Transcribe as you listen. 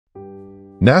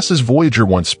NASA's Voyager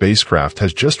 1 spacecraft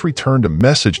has just returned a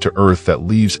message to Earth that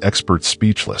leaves experts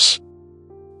speechless.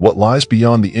 What lies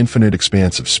beyond the infinite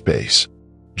expanse of space?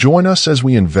 Join us as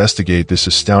we investigate this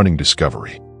astounding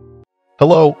discovery.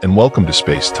 Hello and welcome to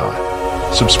Space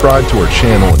Time. Subscribe to our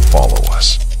channel and follow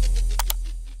us.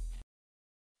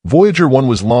 Voyager 1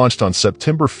 was launched on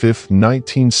September 5,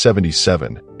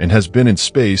 1977, and has been in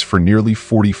space for nearly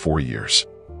 44 years.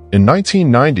 In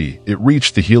 1990, it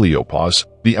reached the heliopause,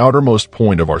 the outermost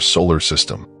point of our solar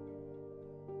system.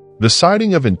 The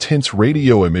sighting of intense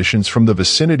radio emissions from the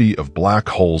vicinity of black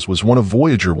holes was one of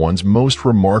Voyager 1's most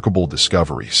remarkable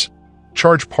discoveries.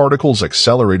 Charged particles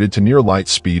accelerated to near light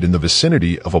speed in the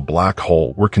vicinity of a black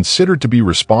hole were considered to be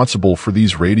responsible for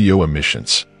these radio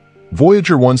emissions.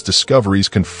 Voyager 1's discoveries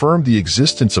confirmed the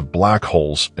existence of black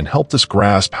holes and helped us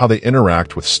grasp how they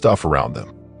interact with stuff around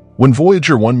them. When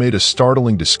Voyager 1 made a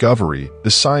startling discovery, the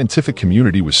scientific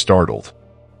community was startled.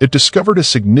 It discovered a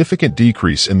significant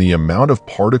decrease in the amount of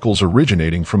particles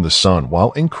originating from the Sun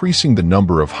while increasing the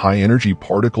number of high-energy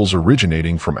particles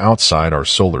originating from outside our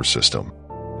solar system.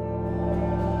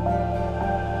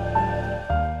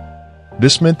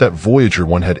 This meant that Voyager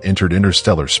 1 had entered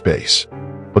interstellar space.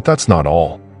 But that's not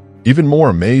all. Even more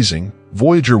amazing,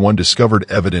 Voyager 1 discovered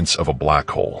evidence of a black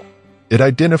hole. It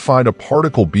identified a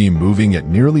particle beam moving at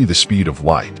nearly the speed of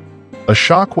light. A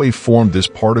shockwave formed this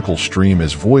particle stream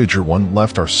as Voyager 1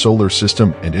 left our solar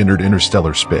system and entered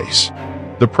interstellar space.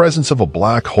 The presence of a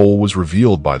black hole was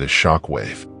revealed by this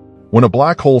shockwave. When a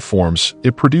black hole forms,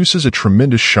 it produces a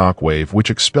tremendous shockwave which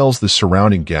expels the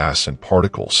surrounding gas and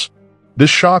particles. This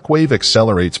shockwave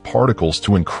accelerates particles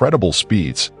to incredible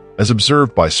speeds, as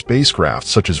observed by spacecraft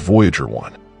such as Voyager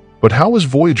 1. But how was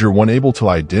Voyager 1 able to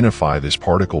identify this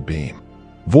particle beam?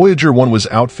 Voyager 1 was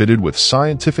outfitted with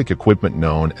scientific equipment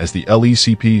known as the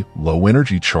LECP,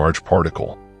 Low-Energy Charged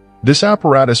Particle. This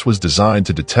apparatus was designed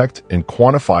to detect and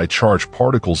quantify charged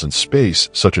particles in space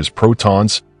such as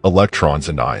protons, electrons,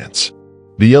 and ions.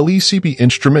 The LECP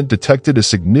instrument detected a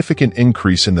significant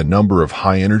increase in the number of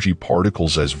high-energy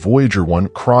particles as Voyager 1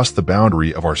 crossed the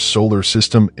boundary of our solar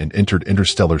system and entered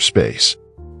interstellar space.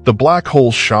 The black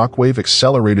hole's shockwave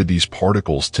accelerated these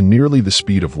particles to nearly the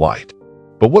speed of light.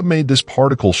 But what made this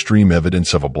particle stream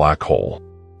evidence of a black hole?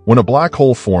 When a black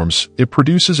hole forms, it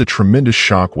produces a tremendous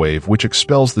shockwave which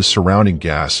expels the surrounding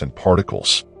gas and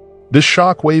particles. This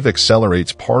shockwave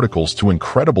accelerates particles to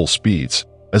incredible speeds,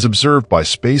 as observed by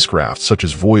spacecraft such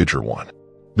as Voyager 1.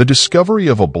 The discovery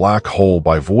of a black hole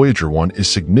by Voyager 1 is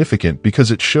significant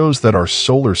because it shows that our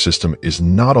solar system is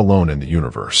not alone in the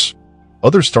universe.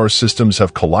 Other star systems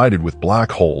have collided with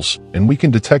black holes, and we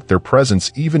can detect their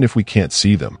presence even if we can't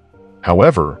see them.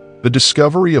 However, the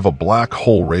discovery of a black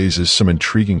hole raises some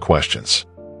intriguing questions.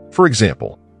 For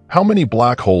example, how many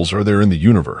black holes are there in the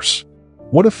universe?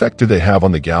 What effect do they have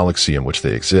on the galaxy in which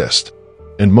they exist?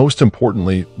 And most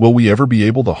importantly, will we ever be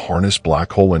able to harness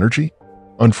black hole energy?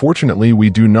 Unfortunately, we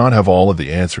do not have all of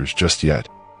the answers just yet.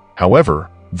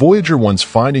 However, Voyager 1's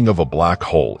finding of a black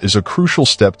hole is a crucial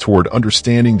step toward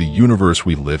understanding the universe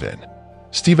we live in.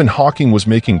 Stephen Hawking was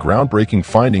making groundbreaking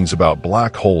findings about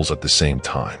black holes at the same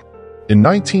time. In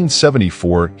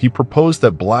 1974, he proposed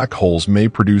that black holes may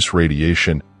produce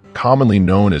radiation, commonly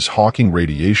known as Hawking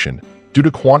radiation, due to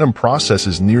quantum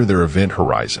processes near their event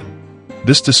horizon.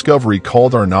 This discovery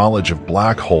called our knowledge of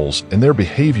black holes and their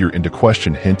behavior into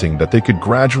question, hinting that they could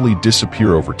gradually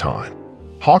disappear over time.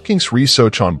 Hawking's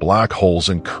research on black holes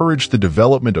encouraged the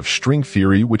development of string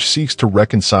theory, which seeks to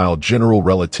reconcile general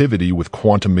relativity with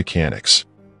quantum mechanics.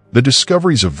 The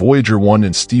discoveries of Voyager 1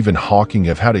 and Stephen Hawking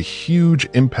have had a huge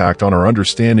impact on our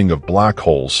understanding of black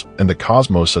holes and the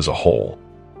cosmos as a whole.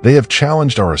 They have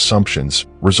challenged our assumptions,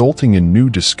 resulting in new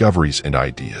discoveries and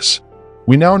ideas.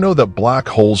 We now know that black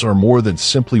holes are more than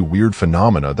simply weird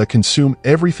phenomena that consume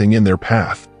everything in their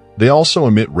path. They also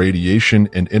emit radiation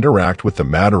and interact with the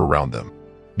matter around them.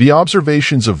 The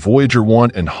observations of Voyager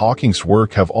 1 and Hawking's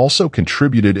work have also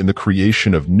contributed in the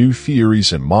creation of new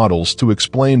theories and models to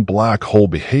explain black hole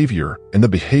behavior and the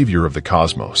behavior of the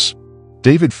cosmos.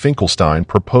 David Finkelstein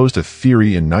proposed a theory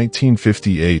in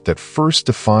 1958 that first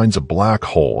defines a black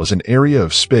hole as an area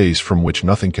of space from which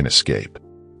nothing can escape.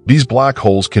 These black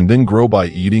holes can then grow by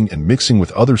eating and mixing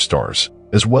with other stars,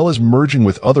 as well as merging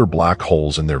with other black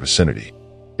holes in their vicinity.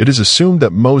 It is assumed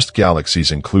that most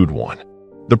galaxies include one.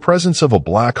 The presence of a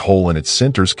black hole in its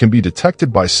centers can be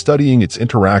detected by studying its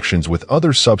interactions with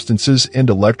other substances and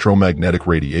electromagnetic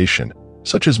radiation,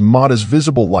 such as modest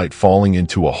visible light falling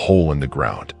into a hole in the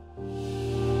ground.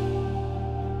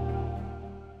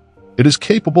 It is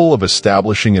capable of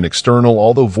establishing an external,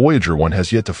 although Voyager 1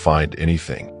 has yet to find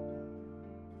anything.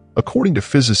 According to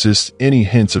physicists, any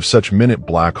hints of such minute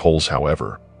black holes,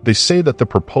 however, they say that the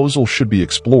proposal should be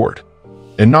explored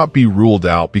and not be ruled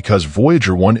out because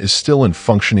Voyager 1 is still in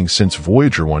functioning, since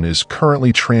Voyager 1 is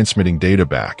currently transmitting data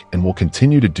back and will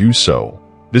continue to do so.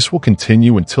 This will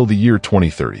continue until the year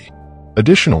 2030.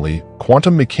 Additionally,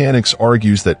 quantum mechanics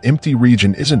argues that empty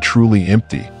region isn't truly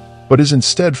empty, but is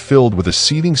instead filled with a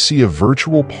seething sea of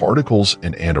virtual particles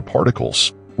and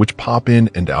antiparticles, which pop in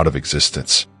and out of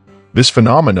existence. This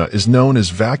phenomena is known as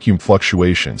vacuum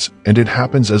fluctuations, and it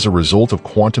happens as a result of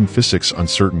quantum physics'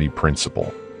 uncertainty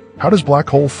principle. How does black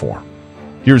hole form?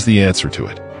 Here's the answer to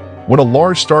it. When a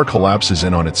large star collapses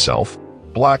in on itself,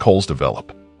 black holes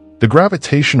develop. The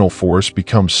gravitational force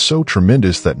becomes so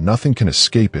tremendous that nothing can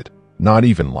escape it, not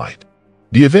even light.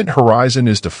 The event horizon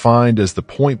is defined as the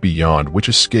point beyond which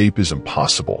escape is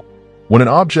impossible. When an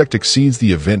object exceeds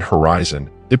the event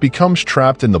horizon, it becomes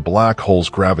trapped in the black hole's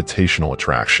gravitational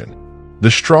attraction.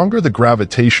 The stronger the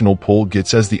gravitational pull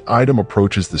gets as the item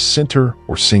approaches the center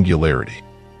or singularity.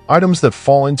 Items that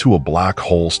fall into a black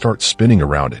hole start spinning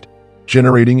around it,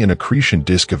 generating an accretion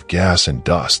disk of gas and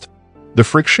dust. The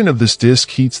friction of this disk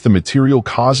heats the material,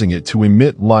 causing it to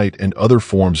emit light and other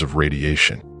forms of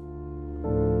radiation.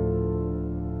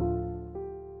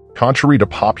 Contrary to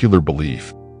popular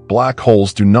belief, black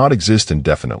holes do not exist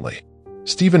indefinitely.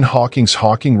 Stephen Hawking's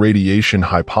Hawking radiation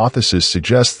hypothesis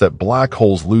suggests that black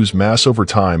holes lose mass over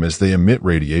time as they emit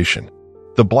radiation.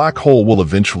 The black hole will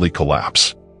eventually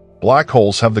collapse. Black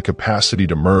holes have the capacity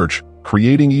to merge,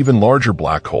 creating even larger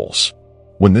black holes.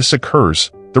 When this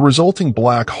occurs, the resulting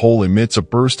black hole emits a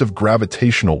burst of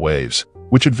gravitational waves,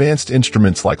 which advanced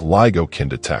instruments like LIGO can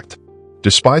detect.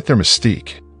 Despite their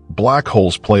mystique, black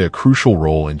holes play a crucial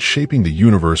role in shaping the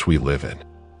universe we live in.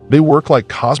 They work like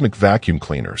cosmic vacuum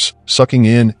cleaners, sucking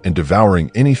in and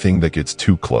devouring anything that gets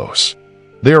too close.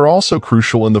 They are also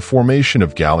crucial in the formation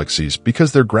of galaxies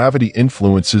because their gravity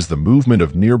influences the movement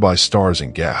of nearby stars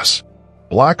and gas.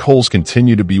 Black holes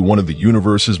continue to be one of the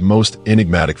universe's most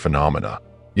enigmatic phenomena,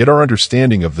 yet our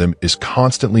understanding of them is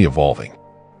constantly evolving.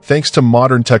 Thanks to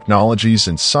modern technologies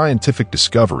and scientific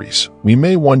discoveries, we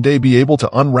may one day be able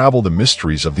to unravel the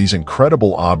mysteries of these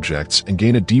incredible objects and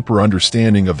gain a deeper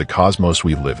understanding of the cosmos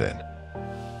we live in.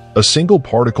 A single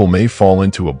particle may fall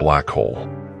into a black hole.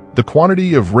 The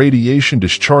quantity of radiation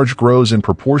discharge grows in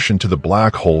proportion to the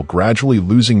black hole gradually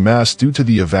losing mass due to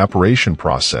the evaporation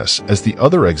process as the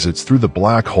other exits through the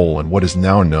black hole in what is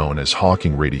now known as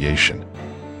Hawking radiation.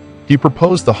 He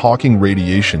proposed the Hawking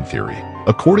radiation theory,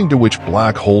 according to which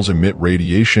black holes emit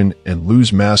radiation and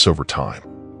lose mass over time.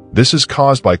 This is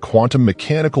caused by quantum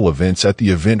mechanical events at the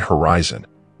event horizon,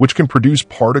 which can produce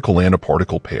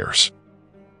particle-antiparticle pairs.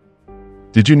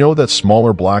 Did you know that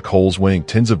smaller black holes weighing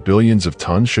tens of billions of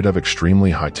tons should have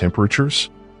extremely high temperatures?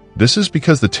 This is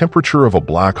because the temperature of a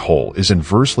black hole is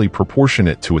inversely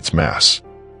proportionate to its mass.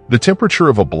 The temperature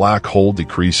of a black hole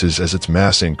decreases as its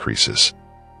mass increases.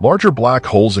 Larger black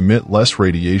holes emit less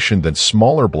radiation than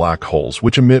smaller black holes,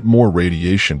 which emit more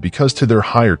radiation because to their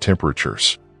higher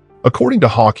temperatures. According to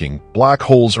Hawking, black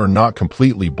holes are not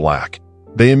completely black.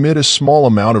 They emit a small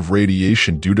amount of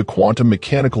radiation due to quantum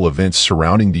mechanical events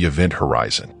surrounding the event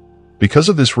horizon. Because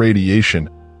of this radiation,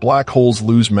 black holes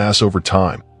lose mass over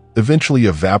time, eventually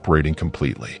evaporating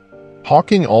completely.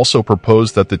 Hawking also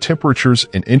proposed that the temperatures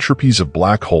and entropies of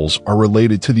black holes are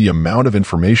related to the amount of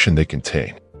information they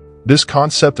contain. This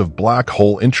concept of black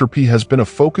hole entropy has been a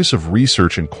focus of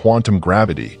research in quantum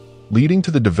gravity, leading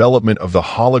to the development of the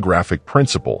holographic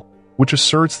principle, which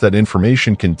asserts that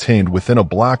information contained within a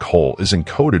black hole is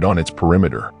encoded on its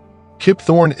perimeter. Kip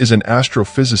Thorne is an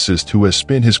astrophysicist who has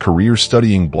spent his career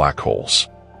studying black holes.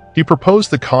 He proposed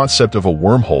the concept of a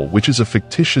wormhole, which is a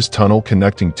fictitious tunnel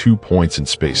connecting two points in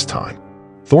space-time.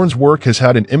 Thorne's work has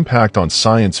had an impact on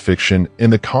science fiction,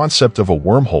 and the concept of a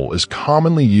wormhole is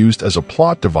commonly used as a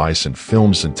plot device in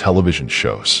films and television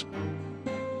shows.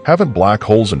 Haven't black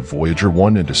holes in Voyager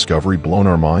 1 and Discovery blown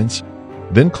our minds?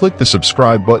 Then click the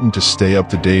subscribe button to stay up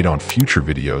to date on future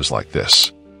videos like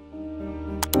this.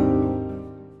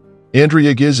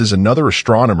 Andrea Ghez is another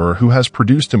astronomer who has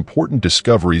produced important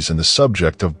discoveries in the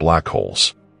subject of black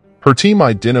holes. Her team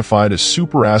identified a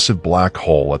supermassive black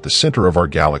hole at the center of our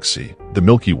galaxy, the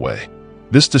Milky Way.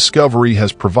 This discovery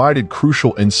has provided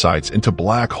crucial insights into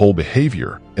black hole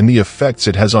behavior and the effects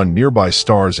it has on nearby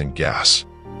stars and gas.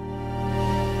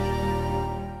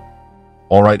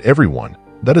 Alright everyone,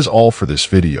 that is all for this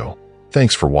video.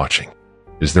 Thanks for watching.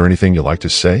 Is there anything you'd like to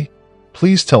say?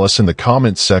 Please tell us in the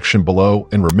comments section below,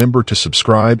 and remember to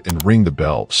subscribe and ring the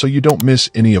bell so you don't miss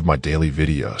any of my daily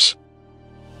videos.